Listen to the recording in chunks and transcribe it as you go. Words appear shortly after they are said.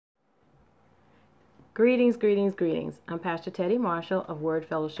Greetings, greetings, greetings. I'm Pastor Teddy Marshall of Word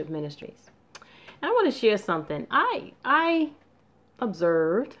Fellowship Ministries. And I want to share something. I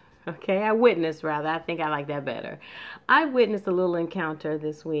observed, I witnessed rather. I think I like that better. I witnessed a little encounter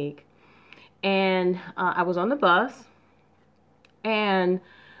this week. And I was on the bus. And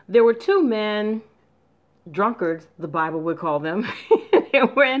there were two men, drunkards, the Bible would call them. They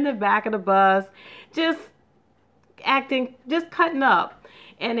were in the back of the bus, just acting, just cutting up.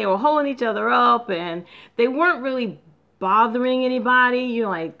 And they were holding each other up, and they weren't really bothering anybody,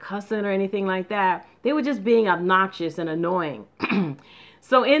 like cussing or anything like that. They were just being obnoxious and annoying.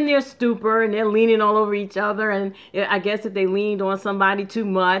 So in their stupor, and they're leaning all over each other, and I guess if they leaned on somebody too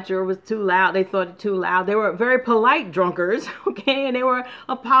much or it was too loud, they thought it too loud. They were very polite drunkards, okay, and they were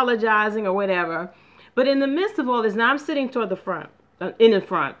apologizing or whatever. But in the midst of all this, now I'm sitting toward the front, in the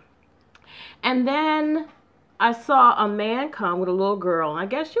front, and then I saw a man come with a little girl. I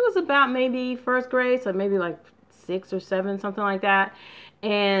guess she was about maybe first grade, so maybe like 6 or 7, something like that.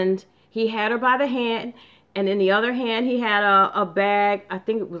 And he had her by the hand, and in the other hand, he had a bag. I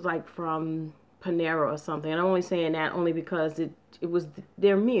think it was like from Panera or something. And I'm only saying that only because it was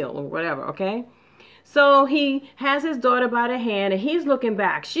their meal or whatever, okay? So he has his daughter by the hand, and he's looking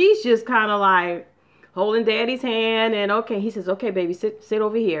back. She's just kind of like holding daddy's hand, and okay, he says, okay, baby, sit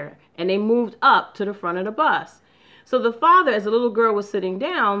over here. And they moved up to the front of the bus. So the father, as the little girl was sitting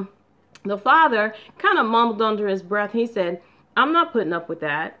down, the father kind of mumbled under his breath. He said, I'm not putting up with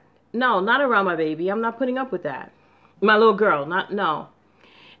that. No, not around my baby. I'm not putting up with that. My little girl, no.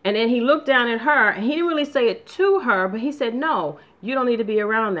 And then he looked down at her, and he didn't really say it to her, but he said, no, you don't need to be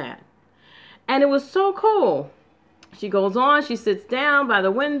around that. And it was so cool. She goes on, she sits down by the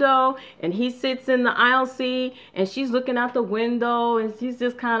window, and he sits in the aisle seat, and she's looking out the window, and she's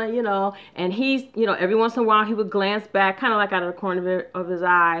just kind of, and he's, every once in a while he would glance back, kind of like out of the corner of his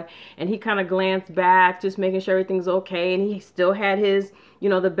eye, and he kind of glanced back, just making sure everything's okay, and he still had his,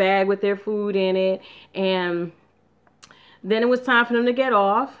 the bag with their food in it, and then it was time for them to get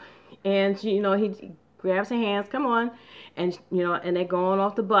off, and, he grabs her hands, come on. And, and they're going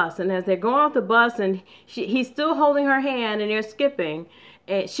off the bus. And as they're going off the bus, and he's still holding her hand, and they're skipping.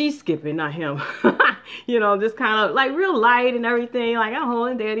 And she's skipping, not him. Just kind of like real light and everything. Like, I'm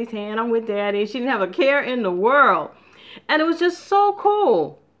holding daddy's hand. I'm with daddy. She didn't have a care in the world. And it was just so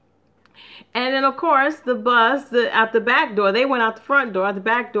cool. And then, of course, the bus, at the back door, they went out the front door. At the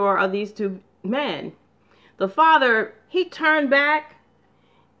back door are these two men. The father, he turned back.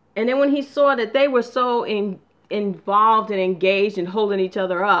 And then when he saw that they were so involved and engaged and holding each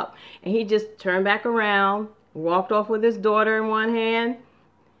other up, and he just turned back around, walked off with his daughter in one hand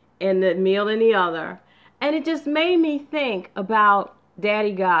and the meal in the other. And it just made me think about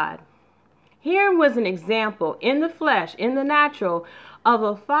Daddy God. Here was an example in the flesh, in the natural, of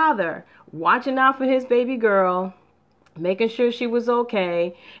a father watching out for his baby girl, making sure she was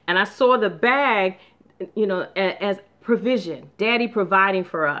okay. And I saw the bag, as provision, Daddy providing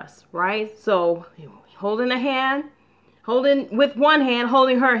for us, right? So holding a hand, holding with one hand,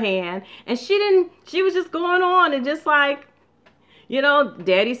 holding her hand. And she was just going on and just like,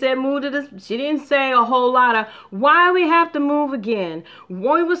 Daddy said move to this. She didn't say a whole lot of, why we have to move again?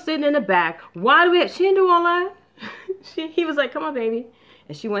 We were sitting in the back. She didn't do all that. He was like, come on, baby.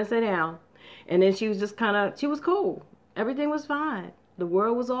 And she went and sat down. And then she was just she was cool. Everything was fine. The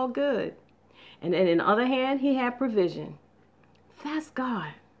world was all good. And then in the other hand, he had provision. That's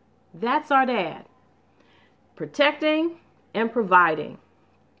God. That's our dad. Protecting and providing.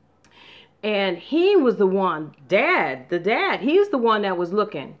 And he was the one, the dad, he's the one that was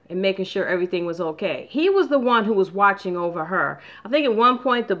looking and making sure everything was okay. He was the one who was watching over her. I think at one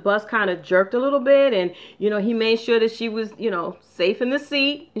point the bus kind of jerked a little bit, and, he made sure that she was, safe in the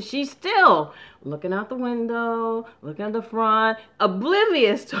seat. And she's still looking out the window, looking at the front,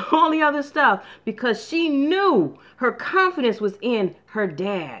 oblivious to all the other stuff, because she knew her confidence was in her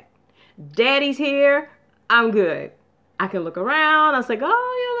dad. Daddy's here. I'm good. I can look around. I was like, oh,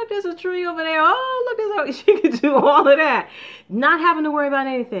 yeah, look, there's a tree over there. Oh, look, she could do all of that. Not having to worry about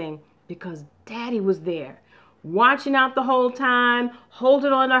anything because Daddy was there, watching out the whole time,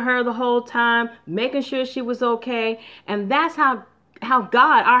 holding on to her the whole time, making sure she was okay. And that's how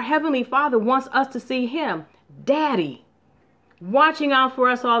God, our Heavenly Father, wants us to see Him. Daddy, watching out for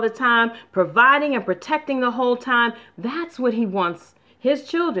us all the time, providing and protecting the whole time. That's what He wants. His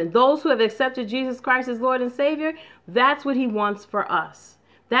children, those who have accepted Jesus Christ as Lord and Savior, that's what He wants for us.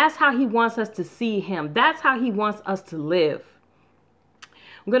 That's how He wants us to see Him. That's how He wants us to live.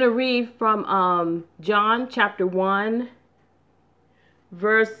 I'm going to read from John chapter 1,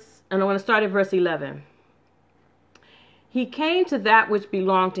 and I'm going to start at verse 11. He came to that which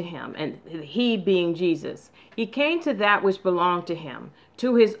belonged to him, and he being Jesus. He came to that which belonged to him,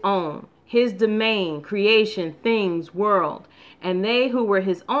 to his own, his domain, creation, things, world. And they who were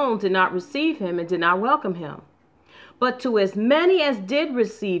his own did not receive him and did not welcome him. But to as many as did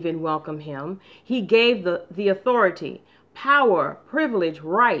receive and welcome him, he gave the authority, power, privilege,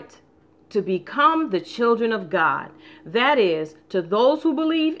 right to become the children of God. That is, to those who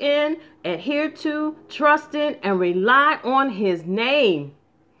believe in, adhere to, trust in, and rely on his name,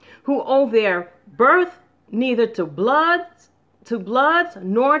 who owe their birth neither to bloods,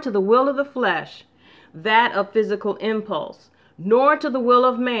 nor to the will of the flesh, that of physical impulse, nor to the will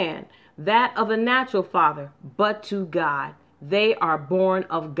of man, that of a natural father, but to God. They are born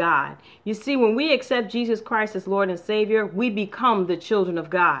of God. You see, when we accept Jesus Christ as Lord and Savior, we become the children of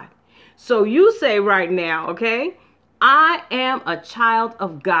God. So you say right now, okay, I am a child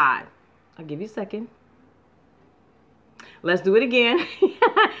of God. I'll give you a second. Let's do it again.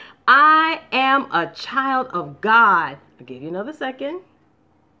 I am a child of God. I'll give you another second.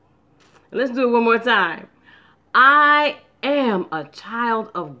 Let's do it one more time. I am a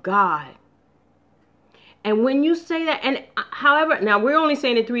child of God. And when you say that, and however, now we're only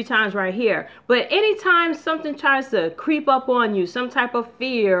saying it 3 times right here, but anytime something tries to creep up on you, some type of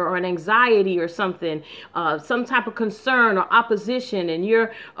fear or an anxiety or something, some type of concern or opposition, and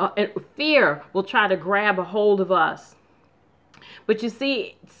and fear will try to grab a hold of us. But you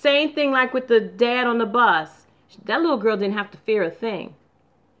see, same thing like with the dad on the bus. That little girl didn't have to fear a thing.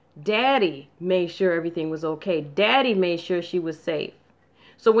 Daddy made sure everything was okay. Daddy made sure she was safe.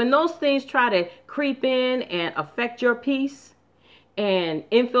 So when those things try to creep in and affect your peace and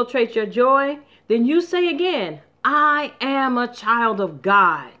infiltrate your joy, then you say again, I am a child of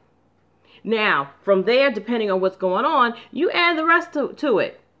God. Now, from there, depending on what's going on, you add the rest to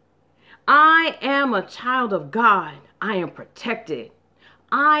it. I am a child of God. I am protected.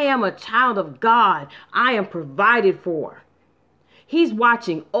 I am a child of God. I am provided for. He's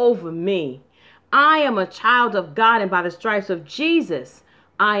watching over me. I am a child of God, and by the stripes of Jesus,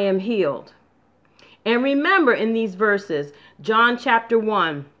 I am healed. And remember in these verses, John chapter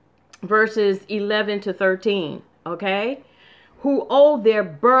 1, verses 11 to 13, okay? Who owe their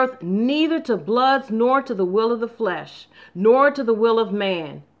birth neither to bloods nor to the will of the flesh, nor to the will of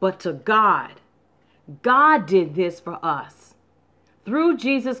man, but to God. God did this for us. Through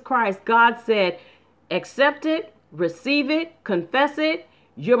Jesus Christ, God said, accept it, receive it, confess it,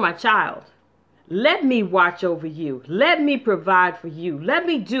 you're my child. Let me watch over you. Let me provide for you. Let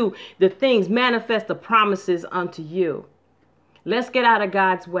me do the things, manifest the promises unto you. Let's get out of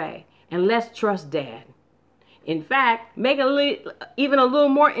God's way and let's trust Dad. In fact, make it even a little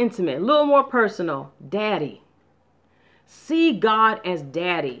more intimate, a little more personal. Daddy. See God as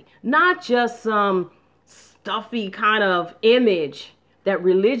Daddy, not just some stuffy kind of image that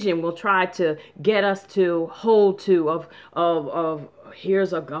religion will try to get us to hold to of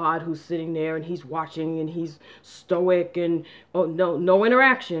here's a God who's sitting there and he's watching and he's stoic and no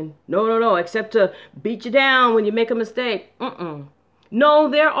interaction. No, except to beat you down when you make a mistake. No,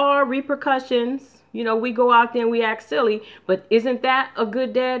 there are repercussions. You know, we go out there and we act silly, but isn't that a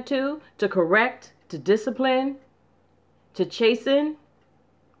good dad too? To correct, to discipline, to chasten?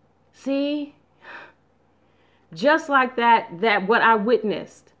 See? Just like that what I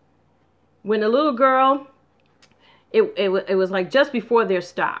witnessed. When the little girl, it was like just before their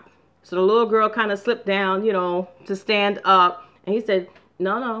stop. So the little girl kind of slipped down, you know, to stand up. And he said,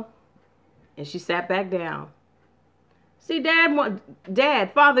 no. And she sat back down. See,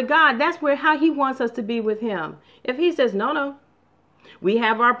 Dad, Father God, that's how he wants us to be with him. If he says, no. We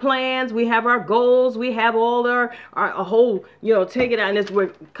have our plans, we have our goals, we have all our whole, you know, take it out. And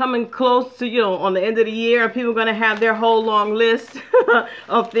we're coming close to, you know, on the end of the year, and people are going to have their whole long list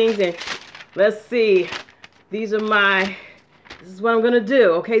of things. And let's see, this is what I'm going to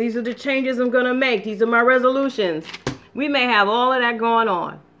do. Okay, these are the changes I'm going to make. These are my resolutions. We may have all of that going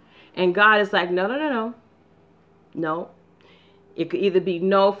on. And God is like, no. It could either be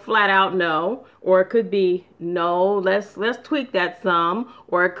no, flat out no, or it could be no, let's tweak that some,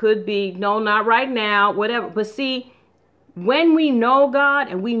 or it could be no, not right now, whatever. But see, when we know God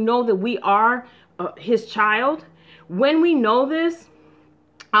and we know that we are his child, when we know this,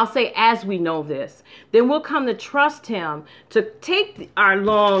 I'll say as we know this, then we'll come to trust him to take our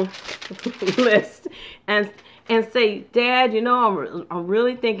long list and say, Dad, you know, I'm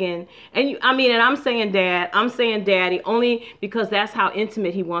really thinking, and I'm saying Dad, I'm saying Daddy, only because that's how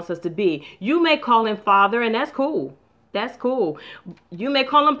intimate he wants us to be. You may call him Father, and that's cool. That's cool. You may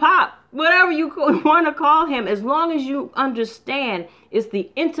call him Pop, whatever you want to call him, as long as you understand it's the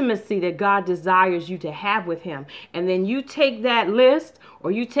intimacy that God desires you to have with him. And then you take that list,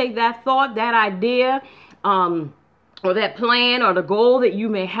 or you take that thought, that idea, or that plan or the goal that you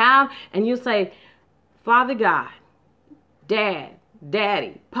may have, and you say, Father God, Dad,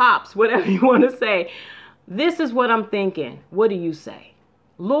 Daddy, Pops, whatever you want to say, this is what I'm thinking. What do you say?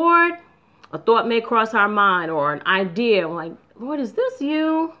 Lord, a thought may cross our mind, or an idea. I'm like, Lord, is this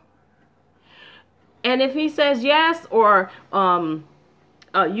you? And if he says yes, or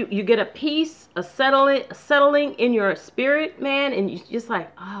you get a peace, a settling in your spirit, man, and you're just like,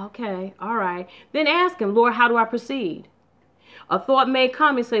 oh, okay, all right. Then ask him, Lord, how do I proceed? A thought may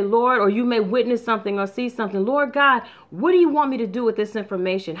come and say, Lord, or you may witness something or see something. Lord God, what do you want me to do with this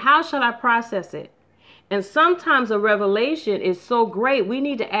information? How shall I process it? And sometimes a revelation is so great, we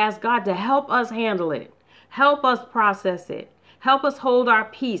need to ask God to help us handle it. Help us process it. Help us hold our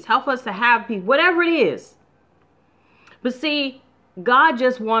peace. Help us to have peace, whatever it is. But see, God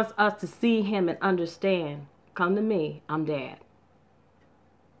just wants us to see him and understand. Come to me, I'm Dad.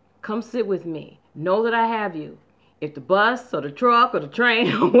 Come sit with me. Know that I have you. If the bus or the truck or the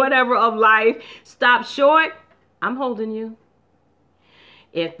train or whatever of life stops short, I'm holding you.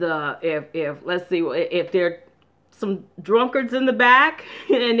 If let's see, if there are some drunkards in the back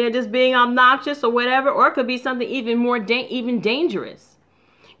and they're just being obnoxious or whatever, or it could be something even more even dangerous.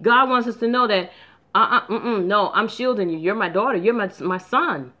 God wants us to know that, no, I'm shielding you. You're my daughter. You're my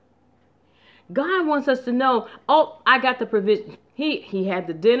son. God wants us to know, oh, I got the provision. He had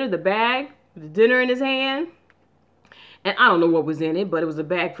the dinner, the bag, the dinner in his hand. And I don't know what was in it, but it was a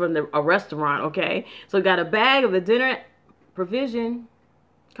bag from a restaurant, okay? So he got a bag of the dinner provision.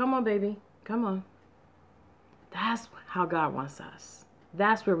 Come on, baby. Come on. That's how God wants us.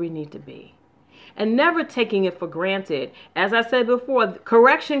 That's where we need to be. And never taking it for granted. As I said before,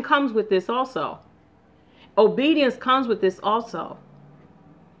 correction comes with this also. Obedience comes with this also.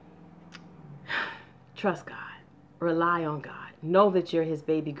 Trust God. Rely on God. Know that you're his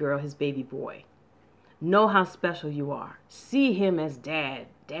baby girl, his baby boy. Know how special you are. See him as Dad,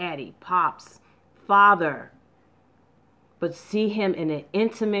 Daddy, Pops, Father. But see him in an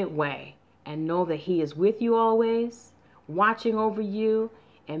intimate way and know that he is with you always, watching over you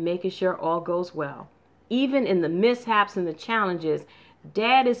and making sure all goes well. Even in the mishaps and the challenges,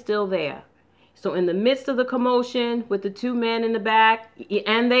 Dad is still there. So in the midst of the commotion with the two men in the back,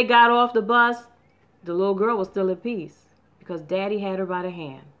 and they got off the bus, the little girl was still at peace because Daddy had her by the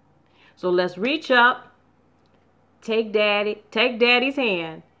hand. So let's reach up, take Daddy's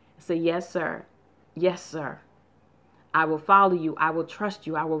hand, and say, yes, sir. Yes, sir. I will follow you. I will trust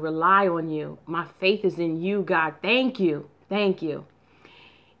you. I will rely on you. My faith is in you, God. Thank you. Thank you.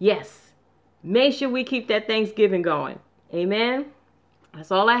 Yes. Make sure we keep that Thanksgiving going. Amen.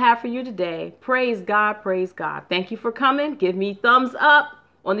 That's all I have for you today. Praise God. Praise God. Thank you for coming. Give me thumbs up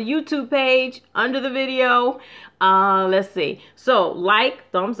on the YouTube page under the video. Let's see. So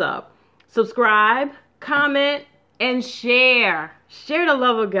like, thumbs up, subscribe, comment, and share. Share the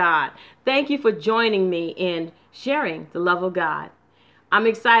love of God. Thank you for joining me in sharing the love of God. I'm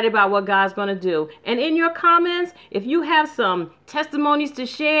excited about what God's going to do. And in your comments, if you have some testimonies to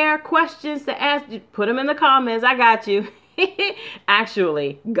share, questions to ask, put them in the comments. I got you.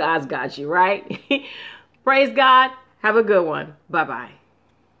 Actually, God's got you, right? Praise God. Have a good one. Bye-bye.